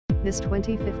This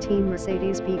 2015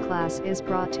 Mercedes B-Class is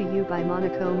brought to you by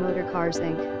Monaco Motorcars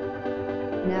Inc.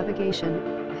 Navigation,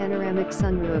 panoramic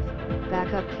sunroof,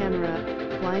 backup camera,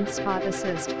 blind spot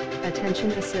assist,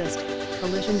 attention assist,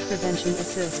 collision prevention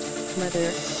assist, leather,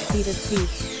 heated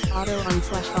seats, auto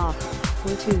on/off,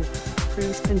 Bluetooth,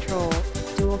 cruise control,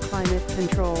 dual climate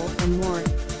control and more.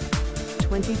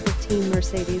 2015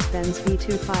 Mercedes-Benz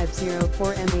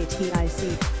B2504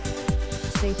 MATIC.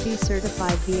 Safety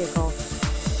certified vehicle.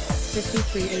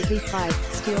 5385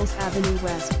 Steeles Avenue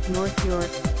West, North York,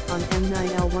 on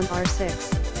M9L1R6.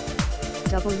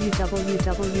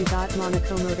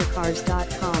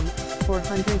 www.monacomotorcars.com,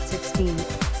 416,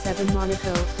 7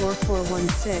 Monaco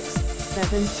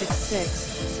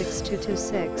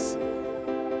 4416-766-6226.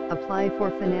 Apply for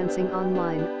financing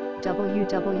online,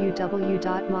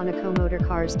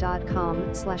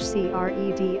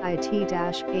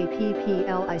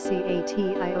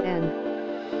 www.monacomotorcars.com/credit-application.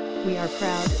 We are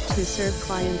proud to serve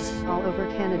clients all over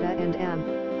Canada and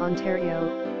Ontario,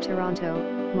 Toronto,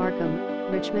 Markham,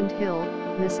 Richmond Hill,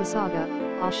 Mississauga,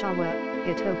 Oshawa,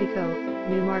 Etobicoke,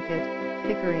 Newmarket,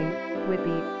 Pickering,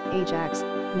 Whitby, Ajax,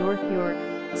 North York,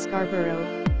 Scarborough,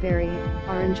 Barrie,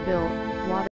 Orangeville, Waterloo.